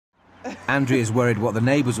Andrea's worried what the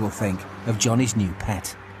neighbours will think of Johnny's new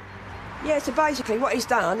pet. Yeah, so basically what he's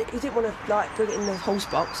done, he didn't want to like bring it in the horse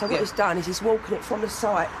box, so what he's done is he's walking it from the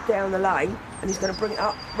site down the lane and he's going to bring it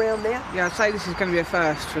up round there. Yeah, I'd say this is going to be a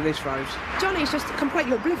first for this road. Johnny's just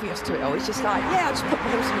completely oblivious to it all. He's just like, yeah, I'll just put my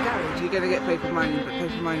horse in the garage. You're going to get people moaning, but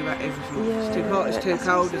people moan about everything. Yeah, it's too hot, it's too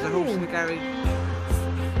cold, there's a horse in the garage.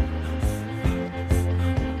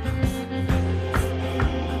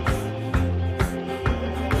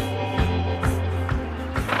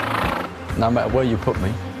 No matter where you put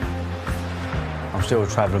me, I'm still a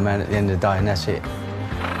travelling man at the end of the day, and that's it.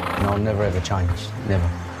 And I'll never ever change, never.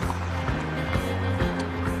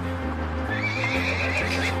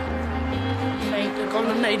 They're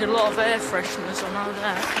gonna need a lot of air fresheners, I know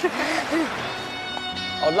that.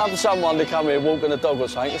 I'd love someone to come here walking a dog or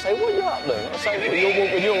something and say, what are you up to? I say, well, you're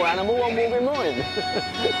walking your animal, I'm walking mine.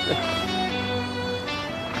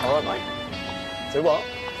 All right, mate? Do what?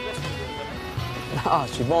 No,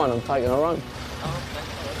 she's mine, I'm taking her home.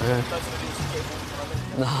 Yeah.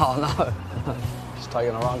 No. She's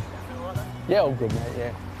taking her home. Yeah, all good, mate,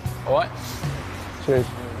 yeah. All right? Cheers.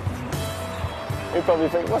 You probably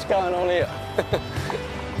think, what's going on here?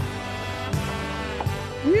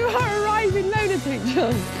 You are a raving lunatic,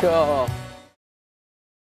 John. God.